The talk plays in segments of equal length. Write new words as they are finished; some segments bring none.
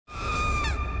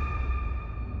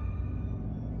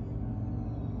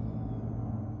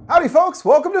Howdy folks,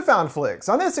 welcome to FoundFlix.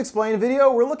 On this Explain video,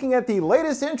 we're looking at the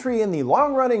latest entry in the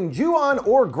long-running Ju-on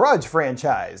or Grudge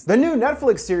franchise, the new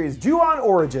Netflix series Ju-on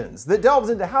Origins that delves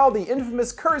into how the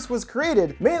infamous curse was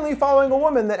created, mainly following a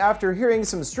woman that after hearing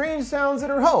some strange sounds at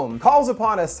her home, calls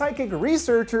upon a psychic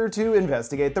researcher to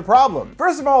investigate the problem.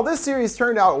 First of all, this series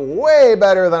turned out way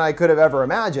better than I could have ever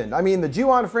imagined. I mean, the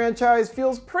Ju-on franchise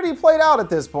feels pretty played out at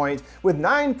this point, with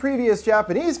 9 previous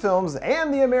Japanese films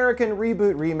and the American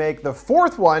reboot remake, the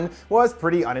 4th one, was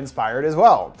pretty uninspired as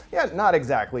well. Yet not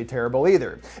exactly terrible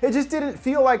either. It just didn't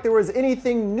feel like there was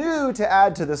anything new to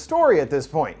add to the story at this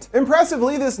point.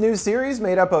 Impressively, this new series,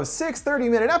 made up of 6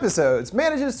 30-minute episodes,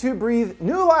 manages to breathe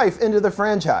new life into the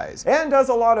franchise, and does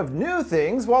a lot of new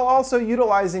things while also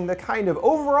utilizing the kind of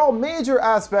overall major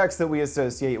aspects that we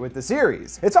associate with the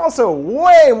series. It's also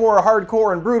way more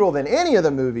hardcore and brutal than any of the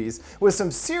movies, with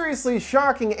some seriously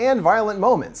shocking and violent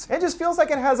moments, and just feels like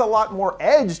it has a lot more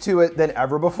edge to it than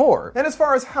ever before. And as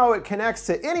far as how it connects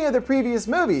to any of the previous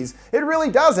movies, it really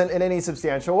doesn't in any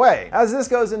substantial way, as this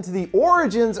goes into the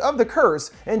origins of the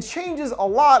curse and changes a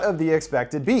lot of the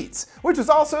expected beats, which was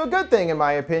also a good thing in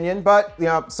my opinion, but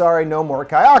sorry, no more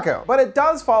Kayako. But it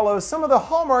does follow some of the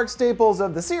hallmark staples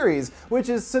of the series, which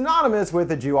is synonymous with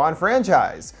the Ju-on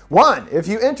franchise. 1. If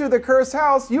you enter the cursed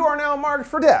house, you are now marked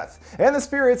for death, and the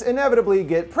spirits inevitably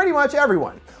get pretty much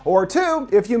everyone. Or 2.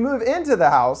 If you move into the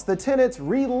house, the tenants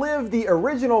relive the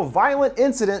original violent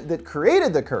incident that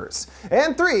created the curse.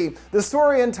 And 3. The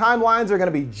story and timelines are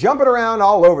going to be jumping around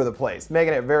all over the place,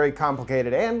 making it very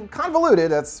complicated and convoluted.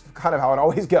 That's kind of how it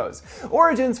always goes.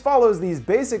 Origins follows these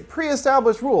basic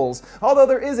pre-established rules, although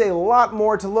there is a lot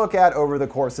more to look at over the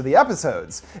course of the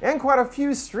episodes, and quite a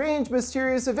few strange,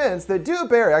 mysterious events that do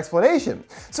bear explanation.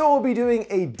 So we'll be doing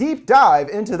a deep dive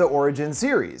into the Origin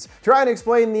series, trying to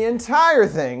explain the entire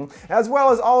thing, as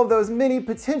well as all of those many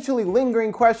potentially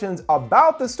lingering questions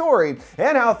about the story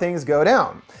and how things go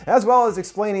down, as well as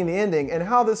explaining the ending and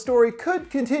how the story could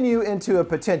continue into a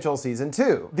potential season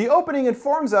 2. The opening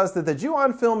informs us that the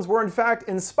Ju-on films were in fact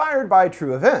inspired by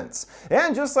true events,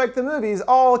 and just like the movies,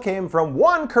 all came from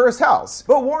one cursed house,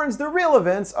 but warns the real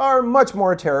events are much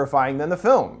more terrifying than the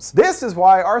films. This is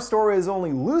why our story is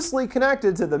only loosely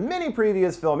connected to the many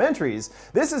previous film entries.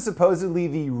 This is supposedly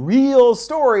the real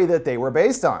story that they were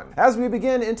based on, as we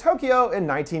begin in Tokyo in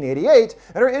 1988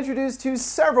 and are introduced to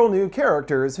several new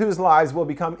characters whose lives will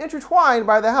become intertwined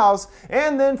by the house,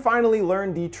 and then finally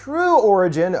learn the true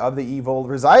origin of the evil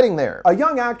residing there. A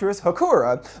young actress,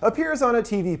 Hakura, appears on a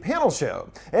TV panel show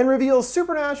and reveals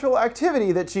supernatural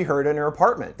activity that she heard in her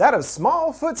apartment, that of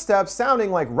small footsteps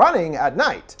sounding like running at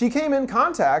night. She came in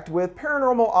contact with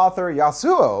paranormal author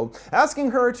Yasuo,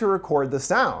 asking her to record the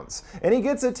sounds, and he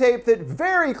gets a tape that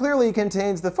very clearly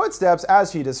contains the footsteps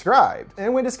as she described,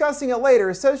 and when discussing it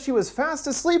later says she was fast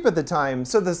asleep at the time,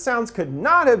 so the sounds could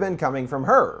not have been coming from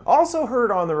her. Also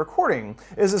heard on the recording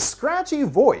is a scratchy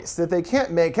voice that they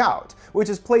can't make out, which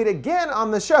is played again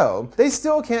on the show. They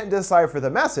still can't decipher the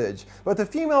message, but the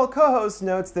female co-host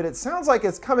notes that it sounds like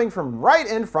it's coming from right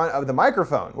in front of the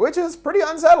microphone, which is pretty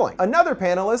unsettling. Another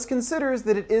panelist considers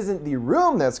that it isn't the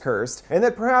room that's cursed, and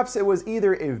that perhaps it was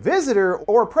either a visitor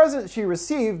or a present she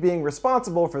received being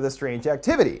responsible for the strange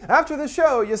activity. After the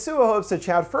show, Yasuo hopes to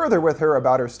chat further with her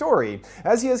about her story,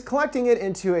 as he is collecting it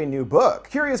into a new book.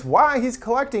 Curious why he's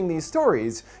collecting these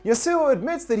stories, Yasuo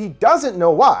admits that he doesn't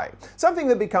know why, something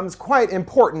that becomes quite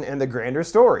important in the grander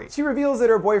story. She reveals that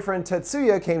her boyfriend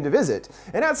Tetsuya came to visit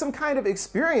and had some kind of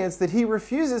experience that he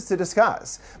refuses to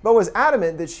discuss, but was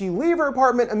adamant that she leave her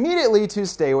apartment immediately to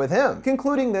stay with him,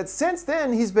 concluding that since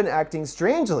then he's been acting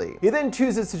strangely. He then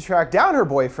chooses to track down her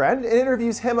boyfriend and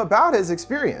interviews him about his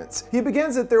experience. He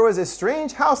begins that there was a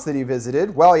strange house that he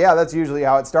visited. Well, yeah, that's usually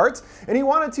how it starts, and he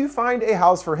wanted to find a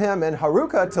house for him and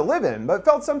Haruka to live in, but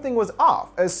felt something was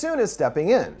off as soon as stepping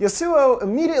in. Yasuo,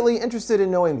 immediately interested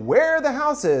in knowing where the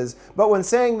house is, but when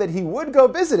saying that he would go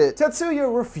visit it,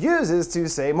 Tetsuya refuses to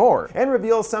say more, and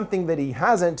reveals something that he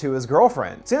hasn't to his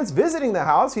girlfriend. Since visiting the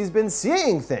house, he's been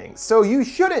seeing things, so you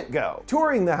shouldn't go.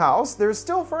 Touring the house, there's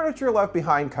still furniture left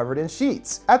behind covered in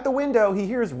sheets. At the window, he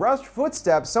hears rushed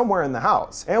footsteps somewhere in the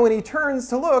house, and when he turns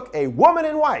to look, a woman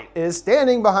in white is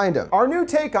standing behind him. Our new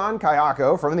take on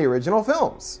Kayako from the original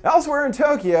films. Elsewhere in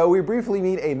Tokyo, we briefly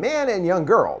meet a man and young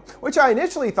girl, which I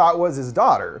initially thought was his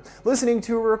daughter, listening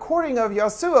to a recording of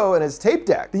Yasuo in his tape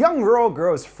deck. The young girl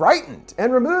grows frightened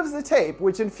and removes the tape,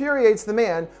 which infuriates the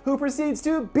man, who proceeds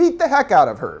to beat the heck out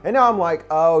of her. And now I'm like,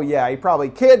 oh yeah, he probably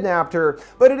kidnapped her,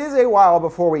 but it is a while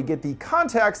before we get the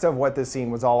context of what this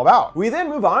scene was all about. We then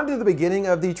move on to the beginning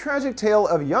of the tragic tale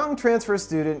of young transfer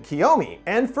student Kiyomi,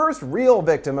 and first real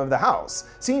victim of the house,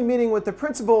 seen meeting with the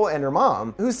principal and her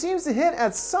mom, who seems to hint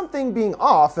at something being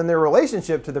off in their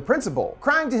relationship to the principal,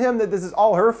 crying to him that this is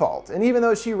all her fault, and even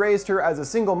though she raised her as a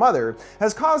single mother,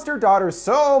 has caused her daughter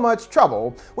so much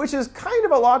trouble, which is kind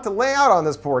of a lot to lay out on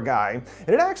this poor guy,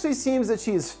 and it actually seems that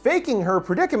she is faking her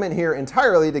predicament here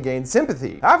entirely to gain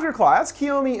sympathy. After class,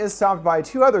 Kiyomi is stopped by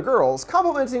two other girls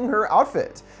complimenting her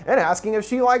outfit and asking if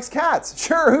she likes cats.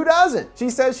 Sure, who doesn't? She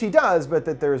says she does, but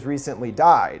that theirs recently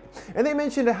died. And they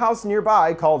mentioned a house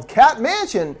nearby called Cat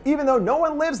Mansion. Even though no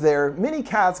one lives there, many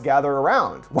cats gather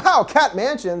around. Wow, Cat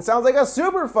Mansion sounds like a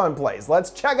super fun place. Let's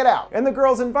check it out. And the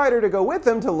girls invite her to go with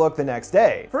them to look the next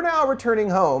day. For now, returning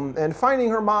home and finding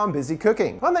her mom busy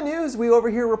cooking. On the news, we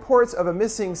overhear reports of a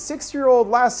missing 6-year-old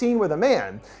last seen with a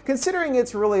man, considering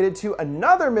it's related to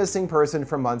another missing person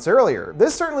from months earlier.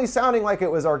 This certainly sounding like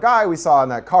it was our guy we saw in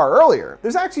that car earlier.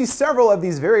 There's actually several of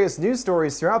these various news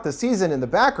stories throughout the season in the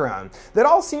background that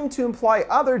all seem to imply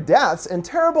other deaths and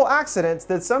terrible accidents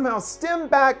that somehow stem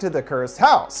back to the cursed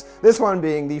house. This one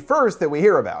being the first that we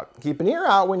hear about. Keep an ear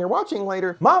out when you're watching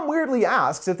later. Mom weirdly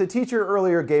asks if the teacher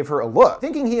earlier gave her a look,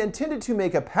 thinking he intended to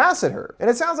make a pass at her. And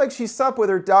it sounds like she supped with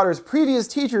her daughter's previous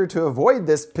teacher to avoid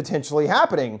this potentially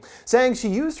happening, saying she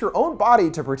used her own body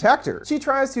to protect her. She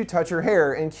tries to touch her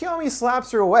hair and Kiyomi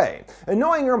slaps her away,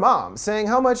 annoying her mom, saying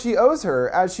how much she owes her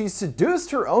as she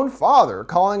seduced her own father,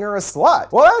 calling her a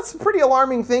slut. Well, that's a pretty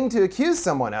alarming thing to accuse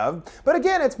someone of, but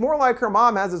again, it's more like her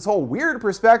mom has this whole weird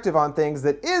perspective on things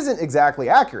that isn't exactly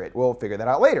accurate. We'll figure that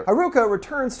out later. Haruka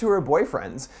returns to her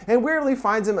boyfriend's and weirdly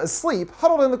finds him asleep,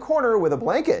 huddled in the corner with a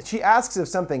blanket. She asks if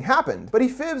something happened, but he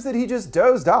fibs that he just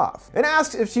dozed off, and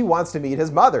asks if she wants to meet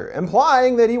his mother,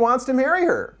 implying that he wants to marry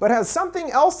her, but has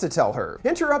something else to tell her,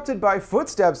 interrupted by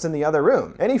footsteps in the other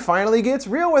room. And he finally gets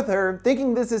real with her,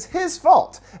 thinking this is his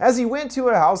fault, as he went to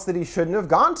a house that he shouldn't have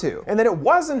gone to, and that it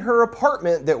wasn't her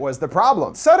apartment that was the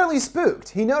problem. Suddenly spooked,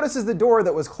 he notices the door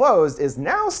that was closed is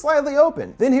now slightly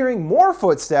open, then hearing more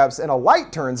footsteps and a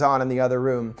light turns on in the other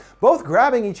room, both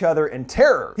grabbing each other in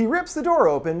terror. He rips the door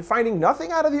open, finding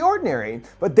nothing out of the ordinary,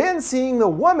 but then seeing the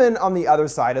woman on the other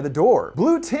side of the door.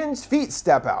 Blue-tinged feet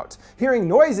step out, hearing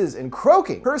noises and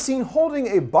croaking, her seen holding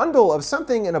a bundle of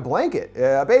something in a blanket,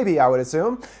 a baby I would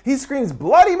assume. He screams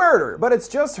bloody murder, but it's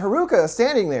just Haruka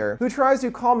standing there, who tries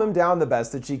to calm him down the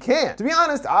best that she can. To be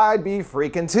honest, I'd be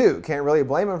freaking too, can't really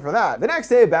blame him for that. The next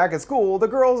day back at school, the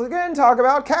girls again talk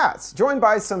about cats, joined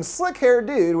by some slick-haired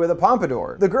dude with a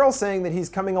pompadour. The girl saying that he's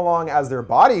coming along as their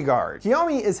bodyguard.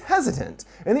 Kiyomi is hesitant,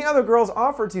 and the other girls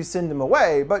offer to send him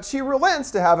away, but she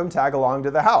relents to have him tag along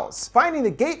to the house, finding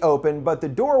the gate open but the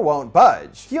door won't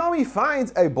budge. Kiyomi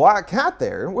finds a black cat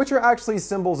there, which are actually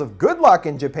symbols of good luck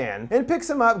in Japan, and picks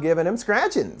him up, giving him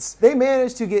scratchings. They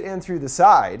manage to get in through the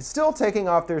side, still taking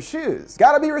off their shoes.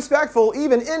 Gotta be respectful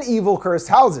even in evil cursed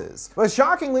houses. But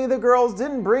shockingly, the girls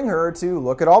didn't bring her to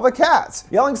look at all the cats,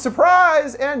 yelling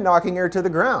surprise and knocking her to the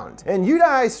ground. And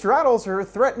Yudai straddles her,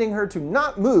 threatening her to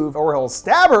not move or he'll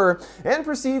stab her, and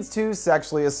proceeds to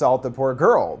sexually assault the poor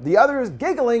girl. The others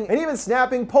giggling and even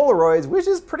snapping Polaroids, which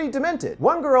is pretty demented.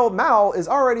 One girl, Mal, is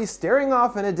already staring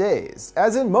off in a daze,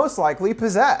 as in most likely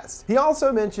possessed. He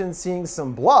also mentions seeing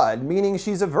some blood, meaning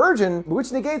she's a virgin,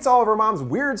 which negates all of her mom's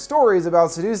weird stories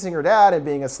about seducing her dad and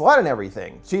being a slut and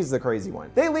everything. She's the crazy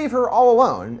one. They leave her all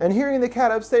alone, and hearing the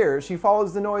cat upstairs, she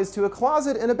follows the noise to a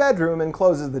closet in a bedroom and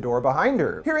closes the door behind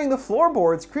her. Hearing the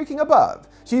floorboards creaking above,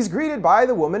 she's greeted by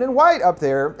the woman in white up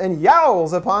there and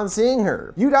yowls upon seeing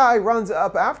her. Yudai runs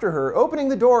up after her, opening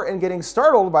the door and getting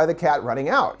startled by the cat running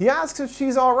out. He asks if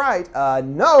she's alright.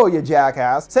 No, you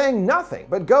jackass, saying nothing,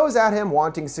 but goes at him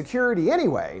wanting security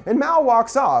anyway. And Mal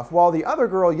walks off while the other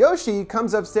girl, Yoshi,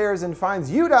 comes upstairs and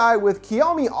finds Yudai with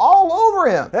Kiyomi all over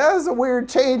him. That is a weird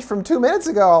change from 2 minutes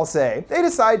ago, I'll say. They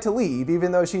decide to leave,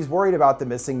 even though she's worried about the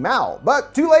missing Mal,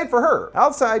 but too late for her.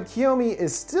 Outside, Kiyomi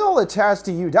is still attached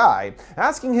to Yudai,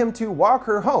 asking him to walk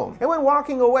her home. And when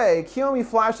walking away, Kiyomi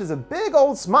flashes a big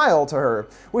old smile to her,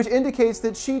 which indicates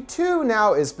that she too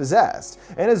now is possessed,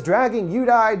 and is dragging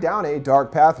Yudai down a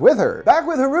dark path with her. Back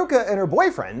with Haruka and her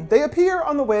boyfriend, they appear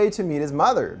on the way to meet his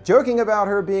mother, joking about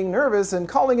her being nervous and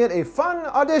calling it a fun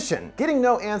audition. Getting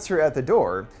no answer at the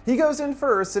door, he goes in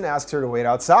first and asks her to wait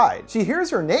outside. She hears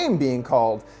her name being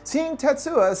called, seeing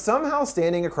Tetsuya somehow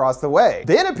standing across the way,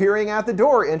 then appearing at the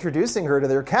door introducing her to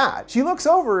their cat. She looks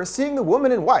over, seeing the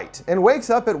woman in white, and wakes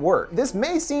up at work. This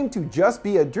may seem to just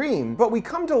be a dream, but we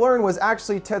come to learn was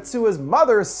actually Tetsuya's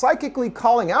mother psychically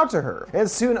calling out to her, and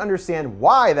soon understand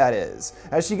why that is,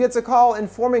 as she gets a call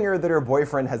informing her that her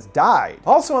boyfriend has died.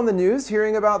 Also on the news,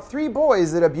 hearing about 3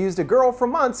 boys that abused a girl for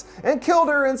months and killed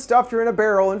her and stuffed her in a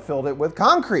barrel and filled it with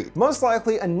concrete. Most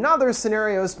likely another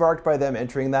scenario sparked by them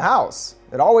entering the house.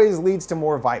 It always leads to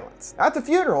more violence. At the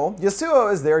funeral,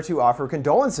 Yasuo is there to offer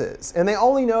condolences, and they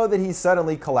only know that he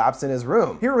suddenly collapsed in his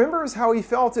room. He remembers how he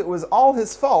felt it was all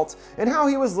his fault and how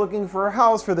he was looking for a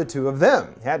house for the two of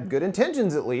them. Had good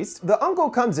intentions at least. The uncle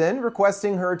comes in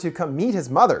requesting her to come meet his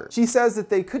mother. She says that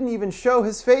they couldn't even show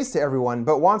his face to everyone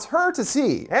but wants her to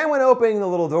see. And when opening the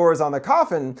little doors on the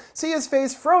coffin, see his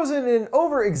face frozen in an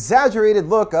over-exaggerated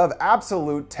look of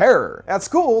absolute terror. At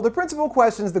school, the principal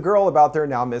questions the girl about their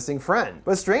now missing friend,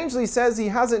 but strangely says he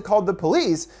hasn't called the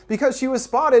police because she was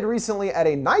spotted recently at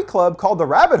a nightclub called the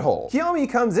Rabbit Hole. Kiyomi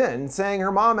comes in saying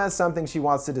her mom has something she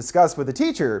wants to discuss with the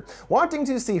teacher, wanting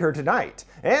to see her tonight,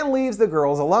 and leaves the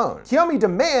girls alone. Kiyomi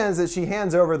demands that she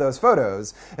hands over those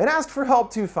photos and asks for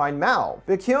help to find Mal,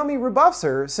 but Kiyomi rebuffs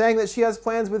her, saying that she has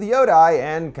plans with Yodai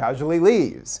and casually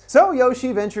leaves. So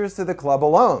Yoshi ventures to the club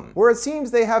alone, where it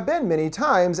seems they have been many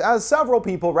times as several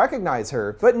people recognize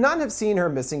her, but none have seen her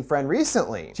missing friend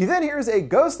recently. She then hears a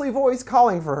ghostly voice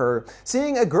calling for her,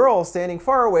 seeing a girl standing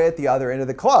far away at the other end of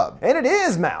the club. And it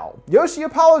is Mal! Yoshi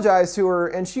apologized to her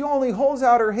and she only holds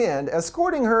out her hand,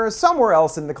 escorting her somewhere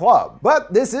else in the club.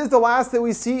 But this is the last that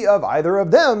we see of either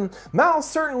of them, Mal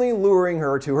certainly luring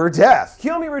her to her death.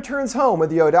 Kiyomi returns home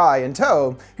with Yodai in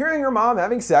tow, hearing her mom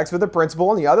having sex with the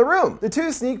principal in the other room. The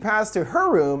two sneak past to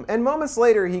her room, and moments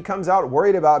later he comes out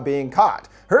worried about being caught,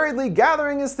 hurriedly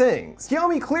gathering his things.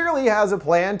 Kiyomi clearly has a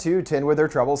plan to tend with her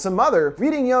troublesome mother,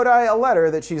 reading Yodai a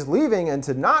letter that she's leaving and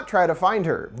to not try to find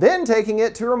her, then taking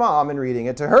it to her mom and reading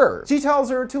it to her. She tells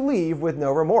her to leave with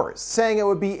no remorse, saying it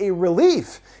would be a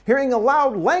relief hearing a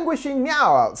loud languishing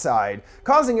meow outside,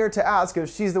 causing her to ask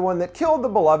if she's the one that killed the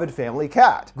beloved family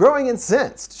cat. Growing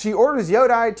incensed, she orders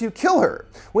Yodai to kill her.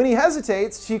 When he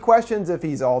hesitates, she questions if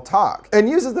he's all talk, and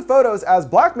uses the photos as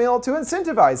blackmail to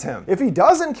incentivize him. If he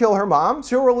doesn't kill her mom,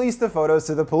 she'll release the photos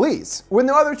to the police. With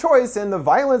no other choice and the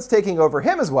violence taking over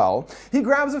him as well, he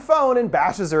grabs a phone and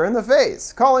bashes her in the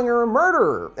face, calling her a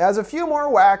murderer, as a few more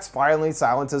whacks finally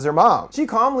silences her mom. She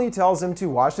calmly tells him to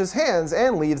wash his hands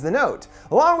and leaves the note,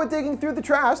 along with digging through the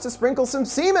trash to sprinkle some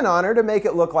semen on her to make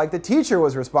it look like the teacher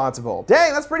was responsible.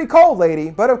 Dang, that's pretty cold, lady.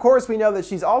 But of course we know that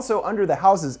she's also under the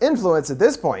house's influence at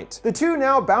this point. The two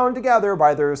now bound together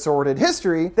by their sordid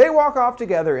history, they walk off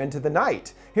together into the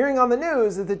night, hearing on the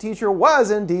news that the teacher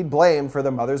was indeed blamed for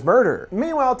the mother's murder.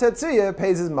 Meanwhile, Tetsuya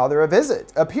pays his mother a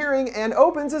visit, appearing and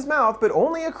opens his mouth, but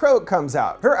only a croak comes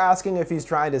out, her asking if he's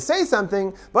trying to say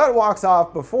something, but walks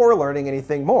off before learning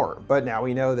anything more. But now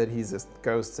we know that he's just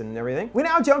ghosts and everything. We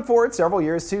now jump forward several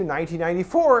years to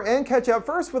 1994 and catch up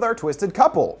first with our twisted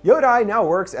couple. Yodai now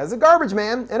works as a garbage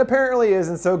man and apparently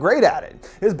isn't so great at it,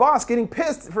 his boss getting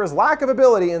pissed for his lack of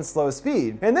ability and slow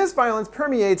speed, and this violence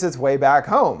permeates its way back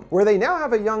home, where they now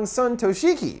have a young son,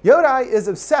 Toshiki. Yodai is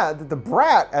upset that the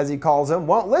brat, as he calls him,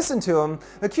 won't listen to him,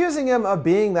 accusing him of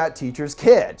being that teacher's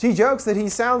kid. She jokes that he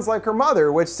sounds like her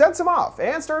mother, which sets him off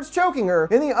and starts choking her.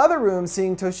 In the other room,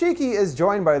 seeing Toshiki is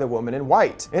joined by the woman in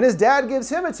white, and his dad gives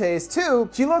him a taste too.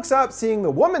 She looks up, seeing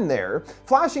the woman there,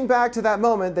 flashing back to that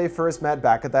moment they first met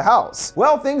back at the house.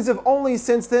 Well, things have only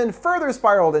since then further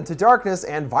spiraled into darkness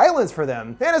and violence for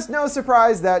them, and it's no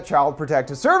surprise that Child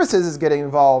Protective Services is getting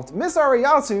involved, Miss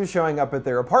Ariyasu showing up at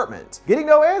their apartment. Getting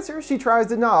no answer, she tries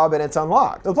the knob and it's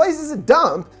unlocked. The place is a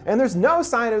dump, and there's no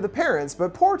sign of the parents,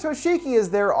 but poor Toshiki is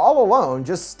there all alone,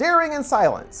 just staring in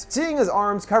silence. Seeing his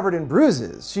arms covered in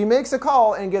bruises, she makes a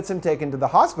call and gets him taken to the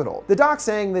hospital, the doc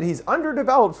saying that he's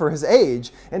underdeveloped for his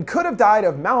age and could have died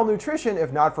of malnutrition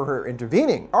if not for her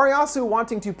intervening. Ariyasu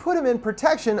wanting to put him in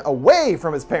protection away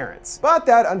from his parents. But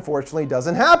that unfortunately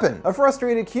doesn't happen. A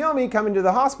frustrated Kiyomi coming to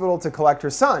the hospital to collect her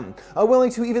son,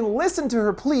 unwilling to even listen to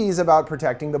her pleas about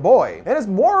protecting the boy, and is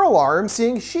more alarmed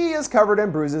seeing she is covered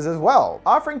in bruises as well,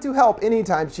 offering to help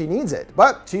anytime she needs it.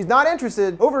 But she's not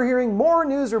interested, overhearing more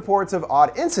news reports of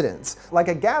odd incidents, like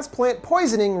a gas plant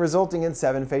poisoning resulting in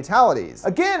 7 fatalities.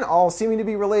 Again, all seeming to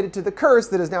be related to the curse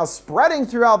that is now spreading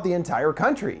throughout the entire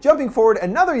country. Jumping forward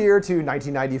another year to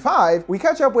 1995, we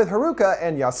catch up with Haruka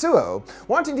and Yasuo,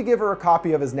 wanting to give her a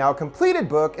copy of his now completed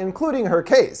book, including her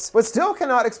case, but still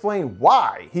cannot explain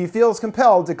why he feels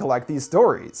compelled to collect these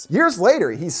stories. Years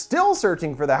later, he's still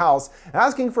searching for the house,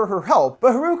 asking for her help,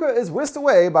 but Haruka is whisked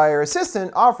away by her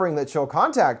assistant, offering that she'll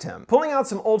contact him. Pulling out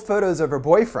some old photos of her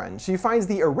boyfriend, she finds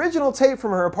the original tape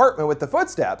from her apartment with the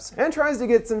footsteps, and tries to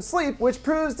get some sleep, which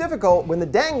proves difficult when the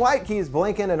dang light keeps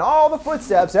blinking and all the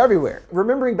footsteps everywhere.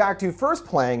 Remembering back to first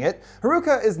playing it,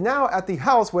 Haruka is now at the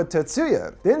house with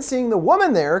Tetsuya, then seeing the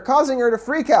woman there, causing her to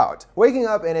freak out, waking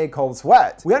up in a cold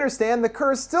sweat. We understand the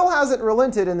curse still hasn't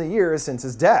relented in the years since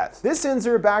his death. This sends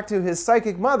her back to his his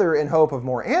psychic mother in hope of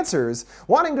more answers,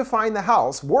 wanting to find the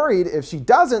house, worried if she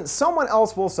doesn't, someone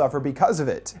else will suffer because of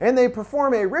it. And they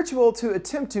perform a ritual to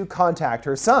attempt to contact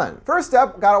her son. First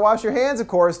step, gotta wash your hands, of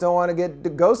course, don't want to get the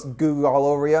ghost goo all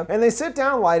over you. And they sit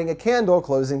down lighting a candle,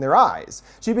 closing their eyes.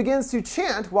 She begins to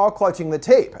chant while clutching the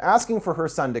tape, asking for her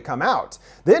son to come out.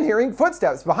 Then hearing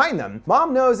footsteps behind them,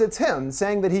 Mom knows it's him,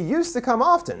 saying that he used to come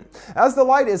often. As the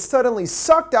light is suddenly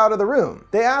sucked out of the room,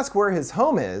 they ask where his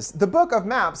home is, the book of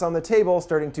maps on the table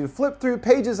starting to flip through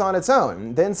pages on its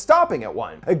own, then stopping at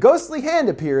one. A ghostly hand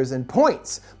appears and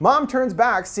points. Mom turns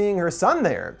back, seeing her son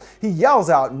there. He yells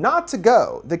out not to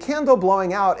go, the candle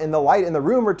blowing out and the light in the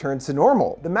room returns to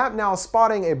normal. The map now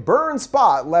spotting a burned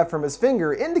spot left from his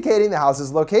finger, indicating the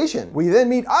house's location. We then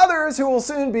meet others who will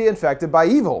soon be infected by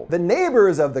evil. The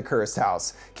neighbors of the cursed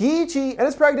house, Kiichi and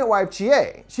his pregnant wife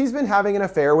Chie. She's been having an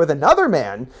affair with another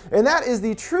man, and that is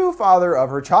the true father of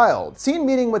her child. Seen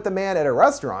meeting with the man at a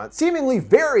restaurant, seemingly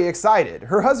very excited.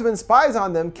 Her husband spies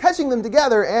on them, catching them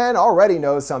together, and already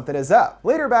knows something is up.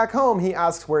 Later back home, he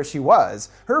asks where she was,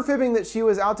 her fibbing that she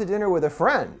was out to dinner with a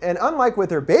friend. And unlike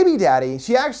with her baby daddy,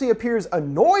 she actually appears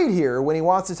annoyed here when he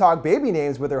wants to talk baby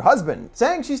names with her husband,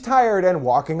 saying she's tired and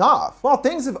walking off. While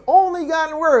things have only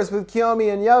gotten worse with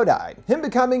Kiyomi and Yodai, him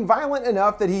becoming violent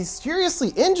enough that he seriously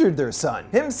injured their son.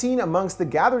 Him seen amongst the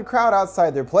gathered crowd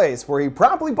outside their place, where he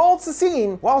promptly bolts the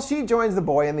scene while she joins the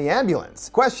boy in the ambulance.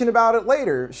 Questioned about it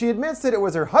later, she admits that it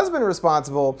was her husband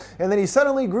responsible and that he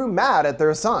suddenly grew mad at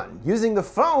their son, using the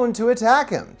phone to attack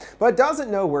him, but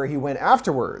doesn't know where he went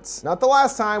afterwards. Not the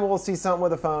last time we'll see something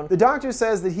with a phone. The doctor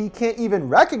says that he can't even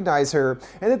recognize her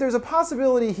and that there's a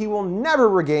possibility he will never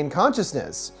regain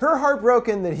consciousness. Her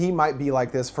heartbroken that he might be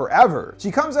like this forever.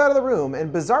 She comes out of the room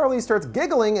and bizarrely starts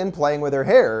giggling and playing with her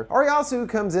hair. Ariasu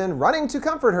comes in running to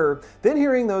comfort her, then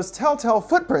hearing those telltale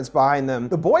footprints behind them,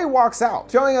 the boy walks out,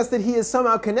 showing us that he is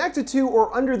somehow connected to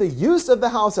or under the use of the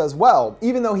house as well,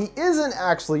 even though he isn't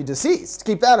actually deceased.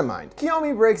 Keep that in mind.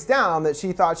 Kiyomi breaks down that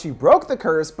she thought she broke the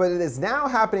curse, but it is now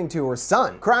happening to her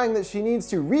son, crying that she needs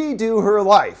to redo her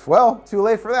life. Well, too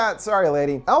late for that, sorry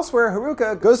lady. Elsewhere,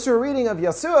 Haruka goes to a reading of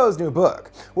Yasuo's new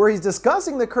book, where he's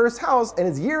discussing the cursed house and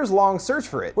his years-long search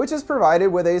for it, which is provided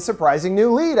with a surprising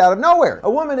new lead out of nowhere. A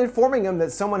woman informing him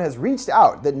that someone has reached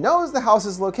out that knows the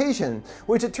house's location,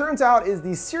 which it turns out is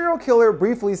the serial killer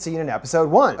briefly seen in episode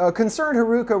 1. A concerned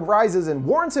Haruka rises and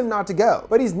warns him not to go,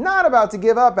 but he's not about to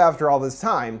give up after all this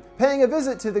time, paying a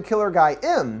visit to the killer guy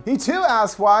M. He too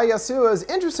asks why Yasuo is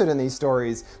interested in these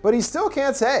stories, but he still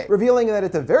can't say, revealing that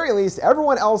at the very least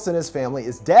everyone else in his family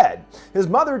is dead. His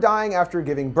mother dying after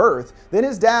giving birth, then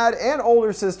his dad and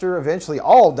older sister eventually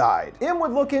all died. M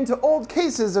would look into old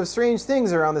cases of strange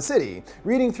things around the city,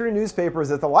 reading through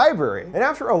newspapers at the library, and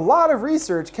after a lot of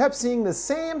research kept seeing the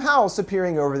same house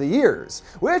appearing over the years,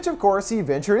 which of course he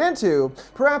ventured into,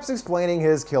 perhaps explaining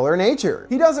his killer nature.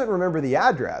 He doesn't remember the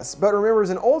address, but remembers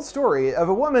an old story of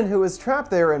a woman who was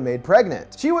trapped there and made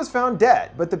pregnant. She was found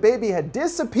dead, but the baby had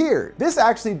disappeared, this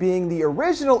actually being the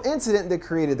original incident that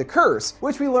created the curse,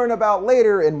 which we learn about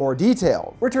later in more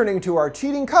detail. Returning to our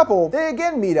cheating couple, they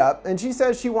again meet up, and she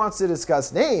says she wants to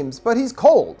discuss names, but he's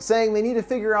cold, saying they need to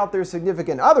figure out their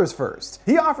significant others first.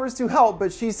 He offers to help,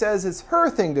 but she says it's her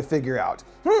thing to figure out.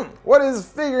 What does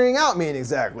figuring out mean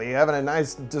exactly? Having a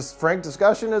nice, just frank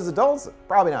discussion as adults?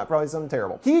 Probably not, probably something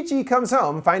terrible. Kiichi comes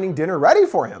home finding dinner ready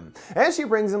for him, and she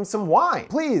brings him some wine,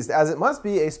 pleased as it must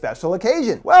be a special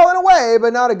occasion. Well, in a way,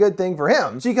 but not a good thing for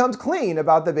him. She comes clean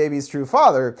about the baby's true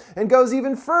father, and goes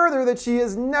even further that she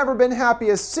has never been happy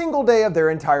a single day of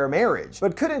their entire marriage,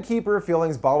 but couldn't keep her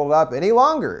feelings bottled up any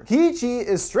longer. Kiichi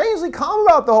is strangely calm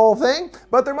about the whole thing,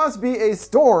 but there must be a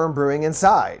storm brewing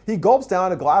inside. He gulps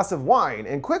down a glass of wine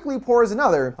and quickly pours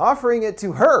another, offering it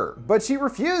to her, but she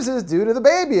refuses due to the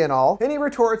baby and all, and he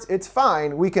retorts, "It's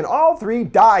fine, we can all three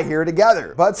die here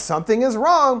together." But something is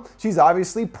wrong, she's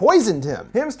obviously poisoned him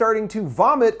starting to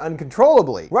vomit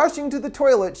uncontrollably. Rushing to the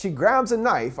toilet, she grabs a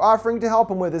knife, offering to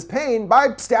help him with his pain by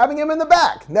stabbing him in the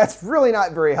back. That's really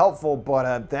not very helpful,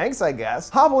 but thanks I guess.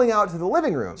 Hobbling out to the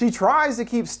living room, she tries to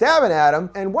keep stabbing at him,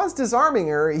 and once disarming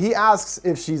her, he asks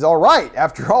if she's alright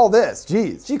after all this.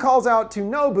 Jeez. She calls out to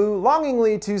Nobu longingly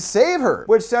to save her,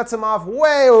 which sets him off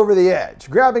way over the edge,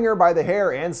 grabbing her by the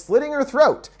hair and slitting her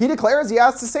throat. He declares he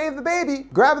has to save the baby,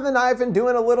 grabbing the knife and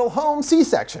doing a little home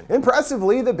C-section.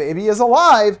 Impressively, the baby is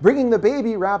alive. Bringing the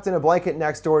baby wrapped in a blanket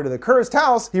next door to the cursed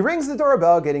house, he rings the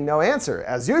doorbell, getting no answer.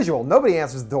 As usual, nobody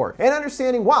answers the door, and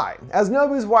understanding why, as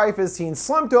Nobu's wife is seen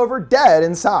slumped over dead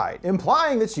inside,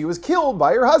 implying that she was killed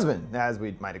by her husband, as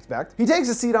we might expect. He takes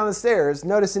a seat on the stairs,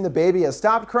 noticing the baby has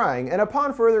stopped crying, and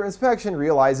upon further inspection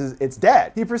realizes it's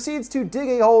dead. He proceeds to dig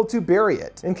a hole to bury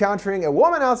it, encountering encountering a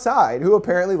woman outside who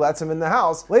apparently lets him in the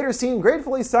house, later seen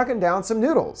gratefully sucking down some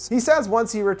noodles. He says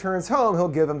once he returns home, he'll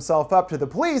give himself up to the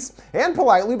police and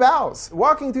politely bows.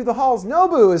 Walking through the halls,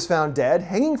 Nobu is found dead,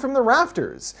 hanging from the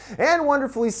rafters, and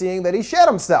wonderfully seeing that he shed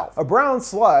himself, a brown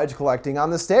sludge collecting on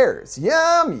the stairs.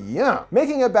 Yum, yum.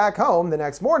 Making it back home the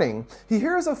next morning, he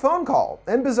hears a phone call,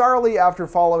 and bizarrely, after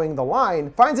following the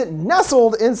line, finds it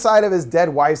nestled inside of his dead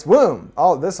wife's womb.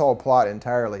 Oh, this whole plot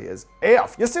entirely is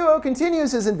F. Yasuo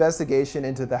continues his investigation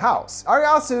into the house.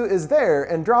 Ariasu is there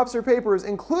and drops her papers,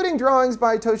 including drawings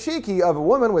by Toshiki of a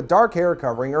woman with dark hair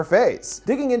covering her face.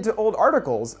 Digging into old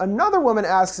articles, another woman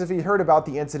asks if he heard about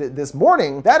the incident this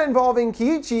morning, that involving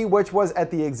Kiichi, which was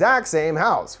at the exact same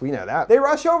house. We know that. They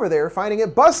rush over there, finding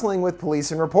it bustling with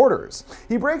police and reporters.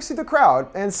 He breaks through the crowd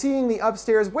and, seeing the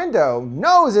upstairs window,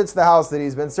 knows it's the house that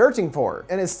he's been searching for,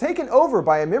 and is taken over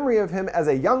by a memory of him as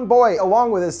a young boy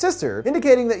along with his sister,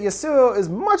 indicating that Yasuo is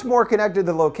much more connected to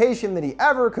the location than he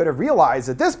ever could have realized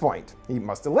at this point. He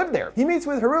must have lived there. He meets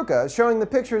with Haruka, showing the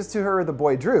pictures to her the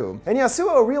boy drew, and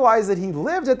Yasuo realized that he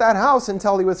lived at that house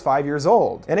until he was 5 years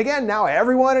old. And again, now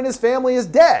everyone in his family is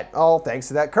dead, all thanks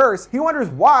to that curse. He wonders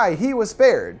why he was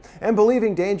spared, and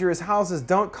believing dangerous houses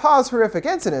don't cause horrific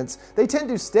incidents, they tend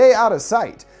to stay out of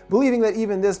sight, believing that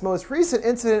even this most recent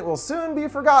incident will soon be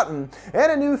forgotten,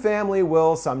 and a new family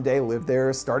will someday live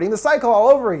there, starting the cycle all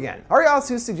over again.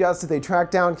 Ariasu suggests that they track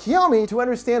down Kiyomi to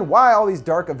understand why all these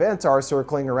dark events are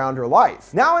circling around her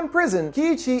life. Now in prison,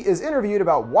 Kiichi is interviewed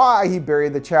about why he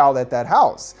buried the child at that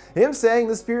house, him saying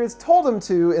the spirits told him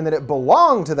to and that it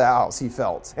belonged to the house, he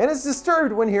felt, and is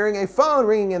disturbed when hearing a phone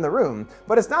ringing in the room,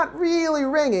 but it's not really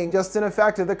ringing, just an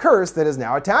effect of the curse that is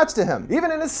now attached to him.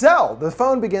 Even in his cell, the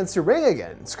phone begins to ring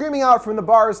again, screaming out from the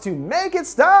bars to make it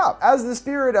stop, as the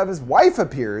spirit of his wife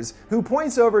appears, who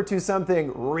points over to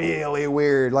something really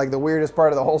weird, like the weirdest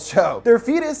part of the whole show. Their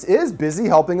fetus is busy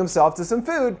helping himself to some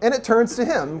food, and it turns to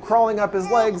him, crawling up his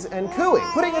legs and cooing.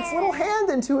 Putting its little hand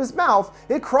into his mouth,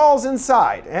 it crawls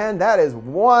inside, and that is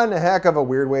one heck of a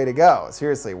weird way to go.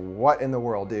 Seriously, what in the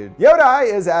world, dude?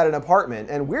 Yodai is at an apartment,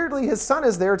 and weirdly his son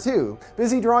is there too,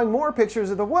 busy drawing more pictures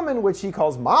of the woman which he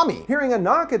calls mommy. Hearing a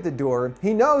knock at the door,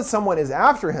 he knows someone is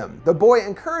after him, the boy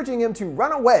encouraging him to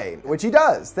run away, which he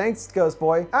does, thanks Ghost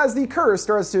Boy. As the curse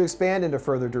starts to expand into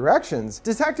further directions,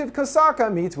 Detective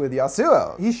Kosaka meets with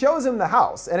Yasuo. He shows him the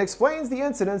house and explains the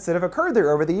incidents that have occurred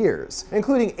there over the years,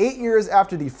 including 8 years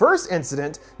after the first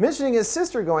incident, mentioning his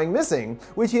sister going missing,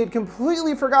 which he had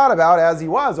completely forgot about as he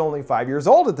was only 5 years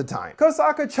old at the time.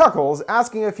 Kosaka chuckles,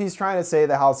 asking if he's trying to say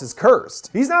the house is cursed.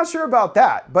 He's not sure about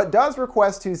that, but does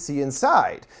request to see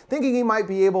inside, thinking he might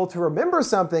be able to remember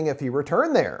something if he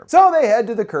returned there. So they head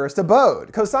to the cursed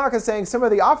abode, Kosaka saying some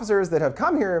of the officers that have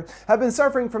come here have been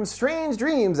suffering from strange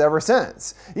dreams ever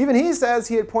since. Even he says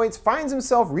he at points finds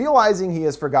himself realizing he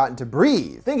has forgotten to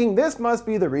breathe, thinking this must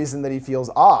be the reason that he feels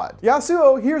odd.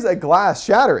 Yasuo hears a glass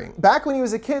shattering, back when he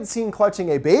was a kid seen clutching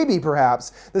a baby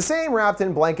perhaps, the same wrapped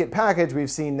in blanket package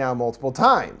we've seen now multiple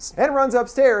times, and runs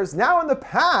upstairs, now in the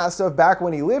past of back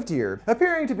when he lived here,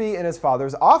 appearing to be in his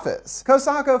father's office.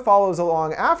 Kosaka follows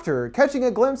along after, catching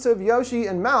a glimpse of Yoshi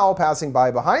and Mao passing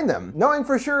by behind them, knowing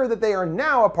for sure that they are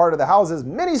now a part of the house's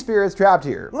many spirits trapped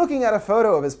here. Looking at a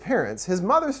photo of his parents, his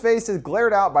mother's face is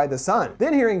glared out by the sun.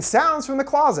 Then hearing sounds from the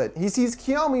closet, he sees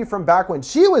Kiyomi from back when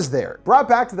she was there, brought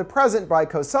back to the present by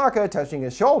Kosaka touching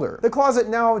his shoulder. The closet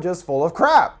now just full of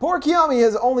crap. Poor Kiyomi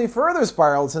has only further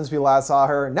spiraled since we last saw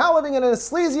her, now living in a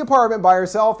sleazy apartment by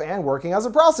herself and working as a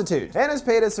prostitute, and is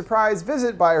paid a surprise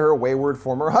visit by her wayward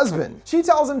former husband. She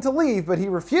tells him to leave, but he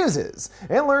refuses,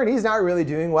 and learn he's not really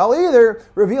doing well either,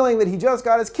 revealing that he just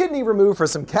got his kidney removed for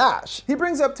some cash. He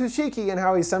brings up Toshiki and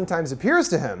how he sometimes appears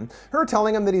to him, her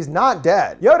telling him that he's not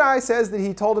dead. Yodai says that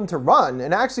he told him to run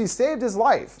and actually saved his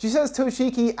life. She says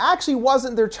Toshiki actually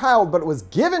wasn't their child but was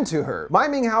given to her,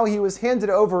 miming how he was handed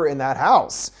over in that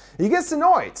house. He gets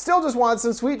annoyed, still just wants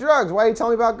some sweet drugs, why are you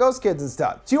telling me about ghost kids and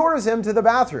stuff? She orders him to the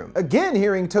bathroom, again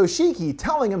hearing Toshiki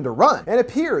telling him to run, and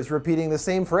appears repeating the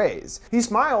same phrase. He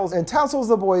smiles and tassels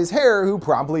the boy's hair, who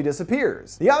promptly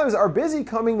disappears. The others are busy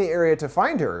combing the area to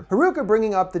find her, Haruka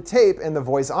bringing up the tape and the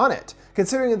voice on it,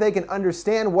 considering that they can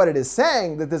understand what it is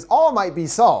saying, that this all might be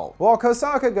solved, while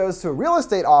Kosaka goes to a real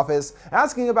estate office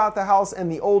asking about the house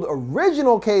and the old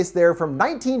original case there from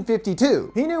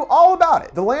 1952. He knew all about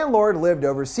it. The landlord lived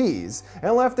overseas, keys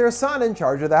and left their son in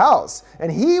charge of the house,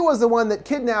 and he was the one that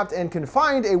kidnapped and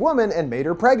confined a woman and made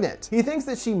her pregnant. He thinks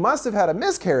that she must have had a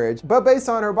miscarriage, but based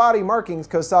on her body markings,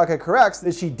 Kosaka corrects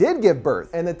that she did give birth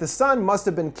and that the son must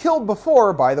have been killed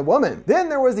before by the woman. Then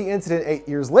there was the incident 8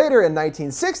 years later in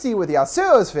 1960 with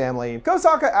Yasuo's family.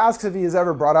 Kosaka asks if he has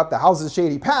ever brought up the house's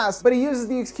shady past, but he uses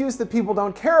the excuse that people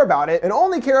don't care about it and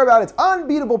only care about its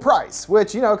unbeatable price,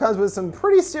 which, you know, comes with some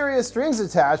pretty serious strings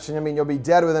attached, and I mean, you'll be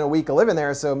dead within a week of living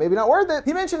there, so maybe not worth it.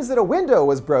 He mentions that a window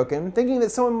was broken, thinking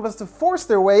that someone must have forced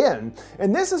their way in,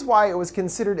 and this is why it was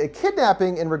considered a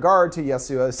kidnapping in regard to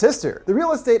Yasuo's sister. The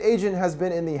real estate agent has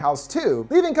been in the house too,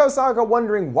 leaving Kosaka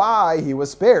wondering why he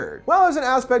was spared. Well, there's an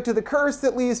aspect to the curse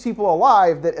that leaves people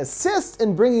alive that assists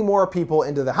in bringing more people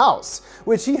into the house,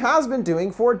 which he has been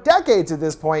doing for decades at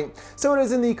this point, so it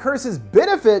is in the curse's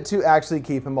benefit to actually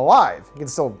keep him alive. You can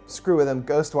still screw with him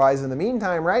ghost-wise in the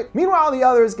meantime, right? Meanwhile, the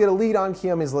others get a lead on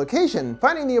Kiyomi's location,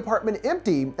 finding the apartment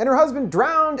empty and her husband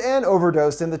drowned and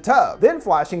overdosed in the tub, then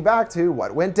flashing back to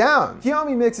what went down.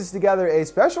 Kiyomi mixes together a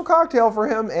special cocktail for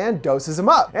him and doses him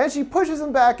up, and she pushes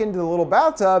him back into the little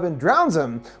bathtub and drowns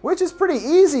him, which is pretty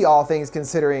easy all things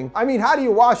considering. I mean, how do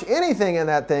you wash anything in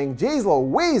that thing? Jeez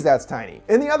Louise, that's tiny.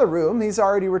 In the other room, he's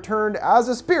already returned as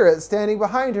a spirit, standing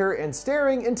behind her and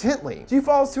staring intently. She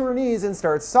falls to her knees and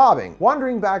starts sobbing,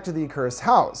 wandering back to the accursed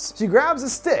house. She grabs a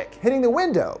stick, hitting the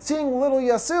window, seeing little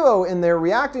Yasuo in there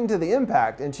reacting to the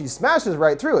impact, and she smashes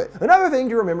right through it. Another thing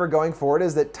to remember going forward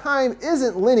is that time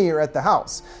isn't linear at the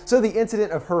house, so the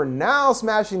incident of her now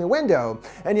smashing the window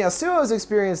and Yasuo's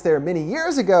experience there many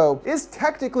years ago is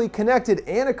technically connected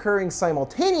and occurring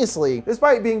simultaneously,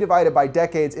 despite being divided by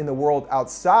decades in the world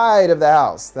outside of the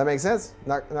house. That makes sense?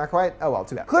 Not quite? Oh well,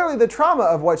 too bad. Clearly the trauma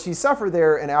of what she suffered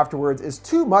there and afterwards is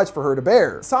too much for her to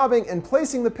bear, sobbing and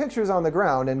placing the pictures on the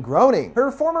ground and groaning.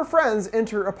 Her former friends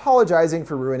enter apologizing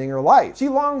for ruining her life. She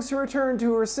longs to return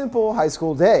to her simple high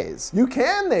school days. You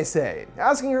can, they say,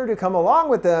 asking her to come along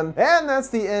with them, and that's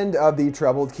the end of the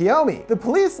troubled Kiyomi. The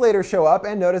police later show up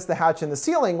and notice the hatch in the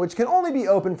ceiling, which can only be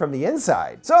opened from the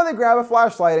inside. So they grab a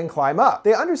flashlight and climb up.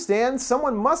 They understand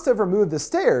someone must have removed the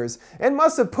stairs and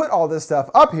must have put all this stuff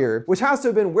up here, which has to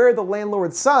have been where the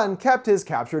landlord's son kept his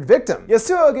captured victim.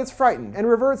 Yasuo gets frightened and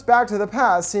reverts back to the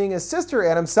past, seeing his sister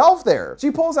and himself there.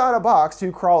 She pulls out a box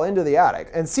to crawl into the attic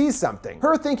and sees something,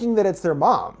 her thinking that it's their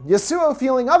mom. Yasuo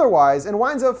feeling otherwise and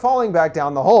winds up falling back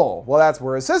down the hole. Well, that's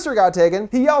where his sister got taken.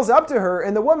 He yells up to her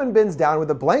and the woman bends down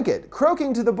with a blanket,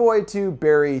 croaking to the boy to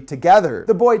bury together.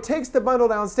 The boy takes the bundle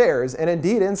downstairs, and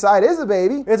indeed inside is a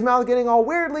baby, its mouth getting all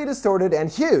weirdly distorted and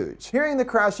huge. Hearing the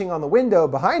crashing on the window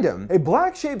behind him, a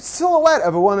black-shaped silhouette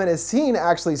of a woman is seen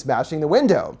actually smashing the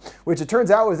window, which it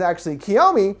turns out was actually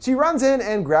Kiyomi. She runs in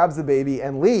and grabs the baby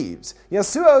and leaves.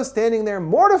 Yasuo standing there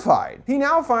mortified. He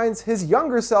now finds his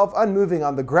younger self unmoving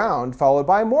on the ground, followed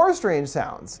by more strange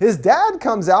sounds. His dad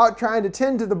comes out trying to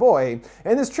tend to the boy,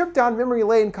 and this trip down memory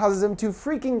lane causes him to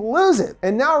freaking lose it,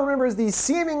 and now remembers the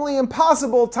seemingly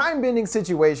impossible time-bending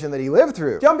situation that he lived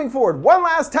through. Jumping forward one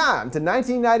last time to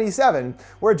 1997,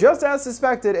 where just as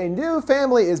suspected, a new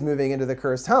family is moving into the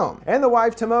cursed home, and the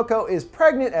wife Tomoko is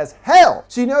pregnant as hell.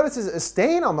 She notices a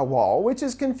stain on the wall, which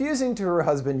is confusing to her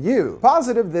husband Yu,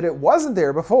 positive that it wasn't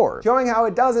there before, showing how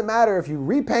it doesn't matter if you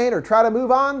repaint or try to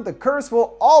move on, the curse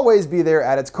will always be there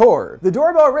at its core. The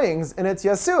doorbell rings, and it's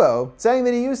Yasuo, saying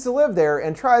that he used to live there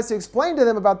and tries to explain to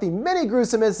them about the many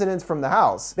gruesome incidents from the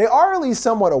house. They are at least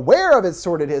somewhat aware of its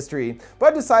sordid history,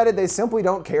 but decided they simply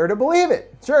don't care to believe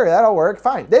it. Sure, that'll work,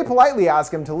 fine. They politely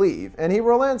ask him to leave, and he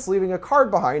relents, leaving a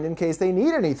card behind in case they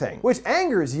need anything, which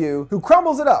angers Yu, who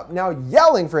crumbles it up, now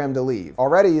yelling for him to leave.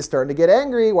 Already he's starting to get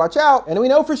angry, watch out, and we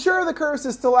know for sure the curse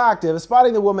is still active,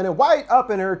 spotting the woman in white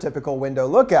up in her typical window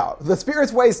lookout. The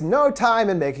spirits waste no time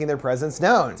in making their presence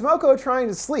known. Tomoko, trying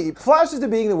to sleep, flashes to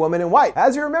being the woman in white.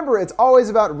 As you remember, it's always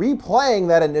about replaying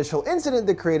that initial incident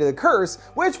that created the curse,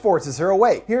 which forces her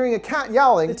awake. Hearing a cat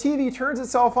yowling, the TV turns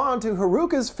itself on to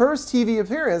Haruka's first TV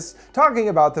appearance, talking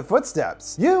about the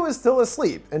footsteps. Yu is still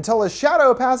asleep until a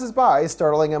shadow passes by,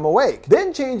 startling him awake,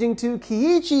 then changing to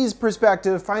Kiichi's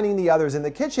perspective, finding the others in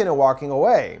the kitchen and walking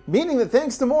away, meaning that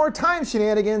thanks to more time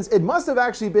shenanigans, it must have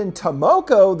actually been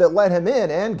Tomoko that let him in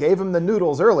and gave him the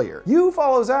noodles earlier. Yu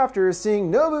follows after,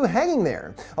 seeing Nobu hanging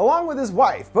there, along with his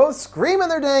wife, both screaming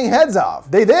their dang heads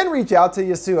off. They then reach out to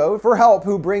Yasuo for help,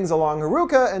 who brings along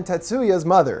Haruka and Tetsuya's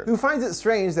mother, who finds it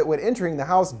strange that when entering the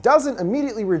house doesn't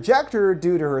immediately reject her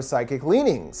due to her psychic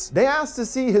leanings. They ask to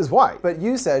see his wife, but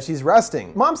Yu says she's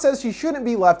resting. Mom says she shouldn't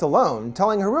be left alone,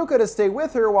 telling Haruka to stay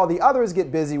with her while the others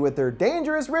get busy with their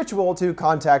dangerous ritual to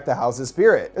contact the house's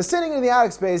spirit. Ascending into the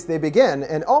attic space, they begin,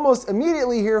 and almost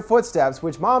immediately hear footsteps,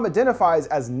 which Mom identifies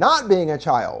as not being a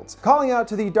child, calling out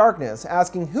to the darkness,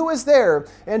 asking who is there,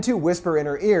 and to whisper in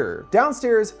her ear.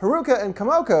 Downstairs, Haruka and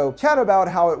Komoko chat about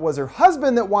how it was her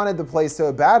husband that wanted the place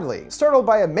so badly, startled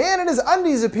by a man in his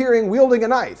undies appearing wielding a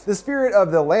knife, the spirit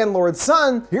of the landlord's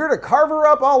son, here to carve her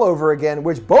up all over again,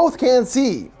 which both can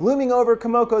see, looming over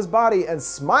Komoko's body and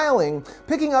smiling,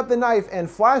 picking up the knife and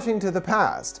flashing to the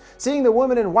past, seeing the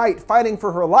woman in white fighting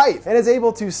for her life, and is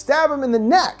able to stab him in the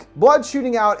neck, blood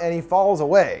shooting out, and he falls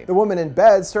away. The woman in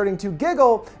bed starting to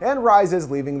giggle and rises,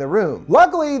 leaving the room.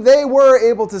 Luckily, they were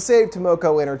able to save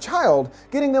Tomoko and her child,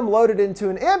 getting them loaded into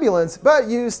an ambulance, but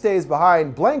Yu stays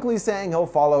behind, blankly saying he'll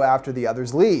follow after the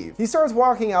others leave. He starts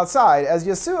walking outside as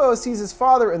Yasuo sees his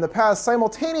father in the past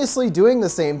simultaneously doing the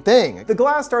same thing. The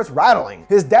glass starts rattling.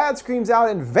 His dad screams out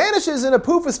and vanishes in a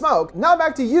poof of smoke. Now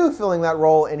back to Yu filling that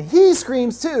role, and he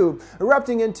screams too,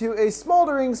 erupting into a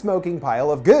smoldering, smoking pile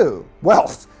of goo.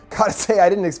 Well, gotta say, I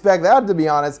didn't expect that, to be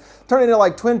honest. Turning into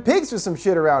like Twin Peaks or some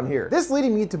shit around here. This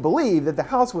leading me to believe that the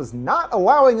house was not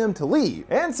allowing them to leave.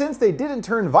 And since they didn't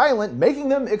turn violent, making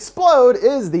them explode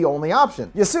is the only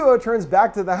option. Yasuo turns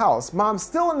back to the house, mom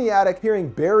still in the attic, hearing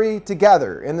 "bury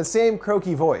together" in the same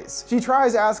croaky voice. She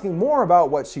tries asking more about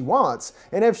what she wants,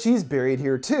 and if she's buried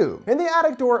here too. And the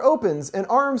attic door opens, an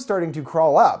arm starting to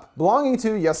crawl up, belonging to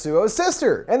Yasuo's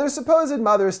sister, and their supposed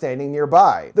mother standing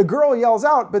nearby. The girl yells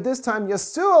out, but this time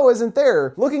Yasuo isn't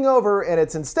there, looking over, and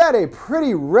it's instead a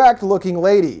pretty wrecked looking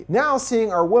lady, now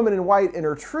seeing our woman in white in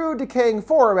her true decaying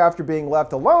form after being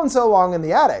left alone so long in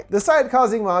the attic. The sight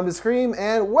causing mom to scream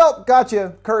and, well,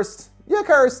 gotcha, cursed. You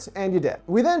cursed, and you did.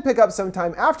 We then pick up some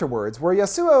time afterwards, where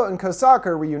Yasuo and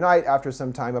Kosaka reunite after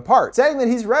some time apart, saying that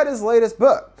he's read his latest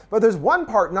book. But there's one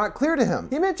part not clear to him.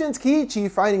 He mentions Kiichi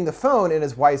finding the phone in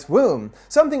his wife's womb,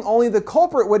 something only the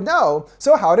culprit would know,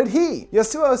 so how did he?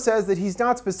 Yasuo says that he's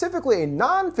not specifically a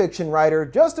non-fiction writer,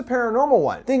 just a paranormal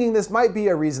one, thinking this might be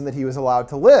a reason that he was allowed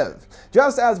to live.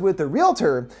 Just as with the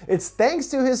realtor, it's thanks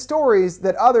to his stories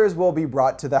that others will be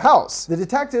brought to the house. The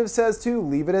detective says to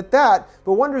leave it at that,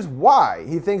 but wonders why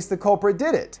he thinks the culprit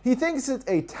did it. He thinks it's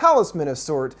a talisman of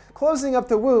sort, closing up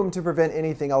the womb to prevent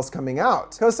anything else coming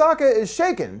out. Kosaka is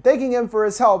shaken, thanking him for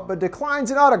his help, but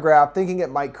declines an autograph, thinking it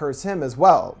might curse him as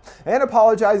well, and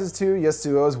apologizes to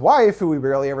Yasuo's wife, who we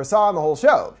barely ever saw in the whole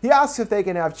show. He asks if they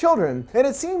can have children, and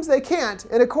it seems they can't,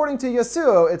 and according to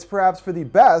Yasuo, it's perhaps for the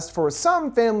best for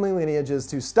some family lineages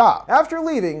to stop. After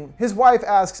leaving, his wife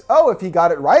asks, oh, if he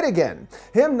got it right again,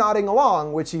 him nodding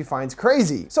along, which he finds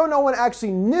crazy. So no one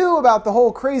actually knew about the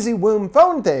whole crazy womb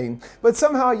phone thing, but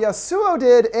somehow Yasuo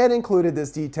did, and included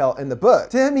this detail in the book.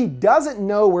 To him, he doesn't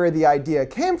know where the idea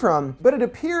came from, but it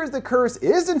appears the curse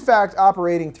is in fact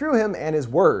operating through him and his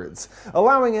words,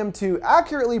 allowing him to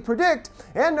accurately predict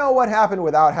and know what happened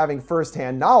without having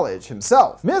first-hand knowledge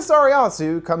himself. Miss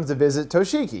Ariasu comes to visit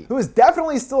Toshiki, who is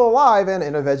definitely still alive and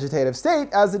in a vegetative state,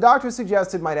 as the doctor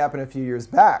suggested might happen a few years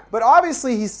back. But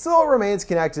obviously he still remains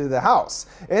connected to the house,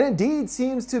 and indeed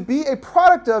seems to be a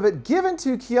product of it given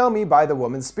to Kiyomi by the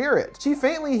woman's spirit. She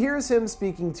faintly hears him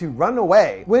speaking to run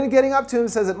away. When getting up to him,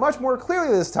 says it much more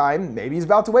clearly this time. Maybe he's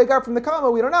about to wake up from the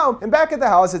coma, we don't know. And back at the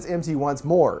house, it's empty once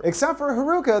more. Except for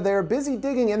Haruka, they're busy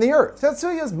digging in the earth.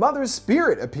 Tetsuya's mother's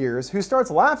spirit appears, who starts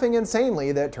laughing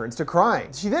insanely that turns to crying.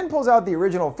 She then pulls out the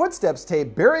original footsteps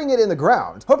tape, burying it in the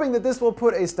ground, hoping that this will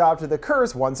put a stop to the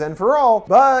curse once and for all,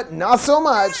 but not so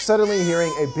much, suddenly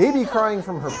hearing a baby crying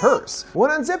from her purse. When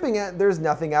unzipping it, there's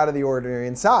nothing out of the ordinary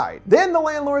inside. Then the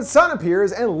landlord's son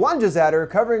appears and lunges at her,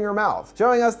 covering her mouth,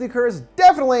 showing us the curse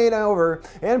definitely ain't over,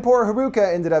 and poor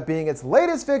Haruka ended up being its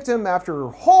latest victim after her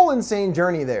whole insane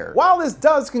journey there. While this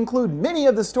does conclude many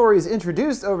of the stories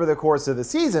introduced over the course of the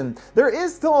season, there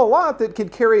is still a lot that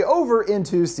could carry over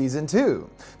into season 2.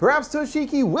 Perhaps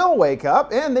Toshiki will wake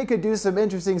up, and they could do some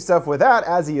interesting stuff with that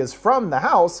as he is from the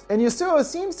house, and Yasuo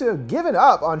seems to have given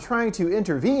up on trying to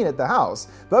intervene at the house,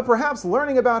 but perhaps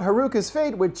learning about Haruka's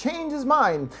fate would change his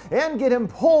mind and get him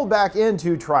pulled back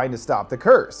into trying to stop the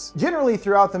curse. Generally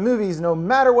throughout the movies, no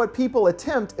matter what people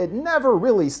attempt, it never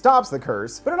really stops the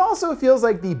curse, but it also feels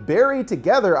like the bury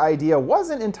together idea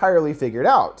wasn't entirely figured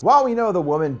out. While we know the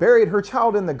woman buried her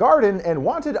child in the garden and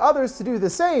wanted others to do the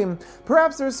same,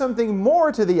 perhaps there's something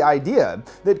more to the idea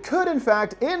that could in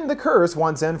fact end the curse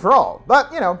once and for all.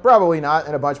 But, you know, probably not,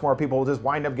 and a bunch more people will just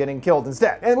wind up getting killed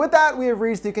instead. And with that, we have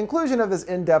reached the conclusion of this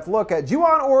in-depth look at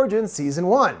Ju-on Origins Season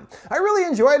 1. I really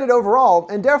enjoyed it overall,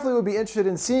 and definitely would be interested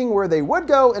in seeing where they would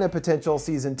go in a potential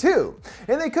Season 2.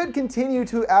 And they could continue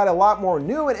to add a lot more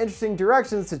new and interesting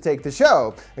directions to take the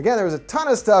show. Again, there was a ton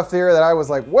of stuff there that I was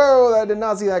like, whoa, I did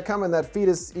not see that coming, that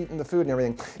fetus eating the food and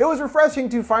everything. It was refreshing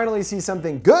to finally see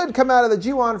something good come out of the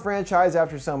Ju-on franchise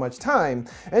after so much time,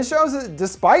 and shows that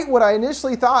despite what I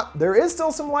initially thought, there is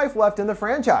still some life left in the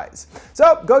franchise.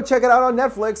 So go check it out on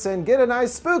Netflix and get a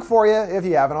nice spook for you if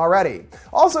you haven't already.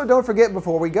 Also, don't forget,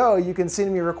 before we go, you can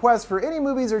send me requests for any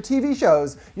movies or TV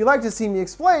shows you'd like to see me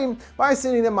explain by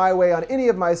sending them my way on any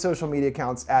of my social media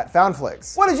accounts at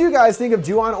FoundFlix. What did you guys think of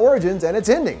Ju-on Origins and its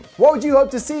ending? What would you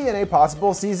hope to see in a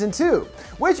possible season 2?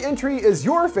 Which entry is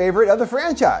your favorite of the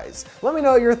franchise? Let me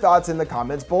know your thoughts in the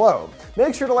comments below.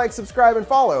 Make sure to like, subscribe, and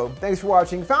follow. Thanks for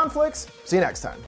watching FoundFlix. See you next time.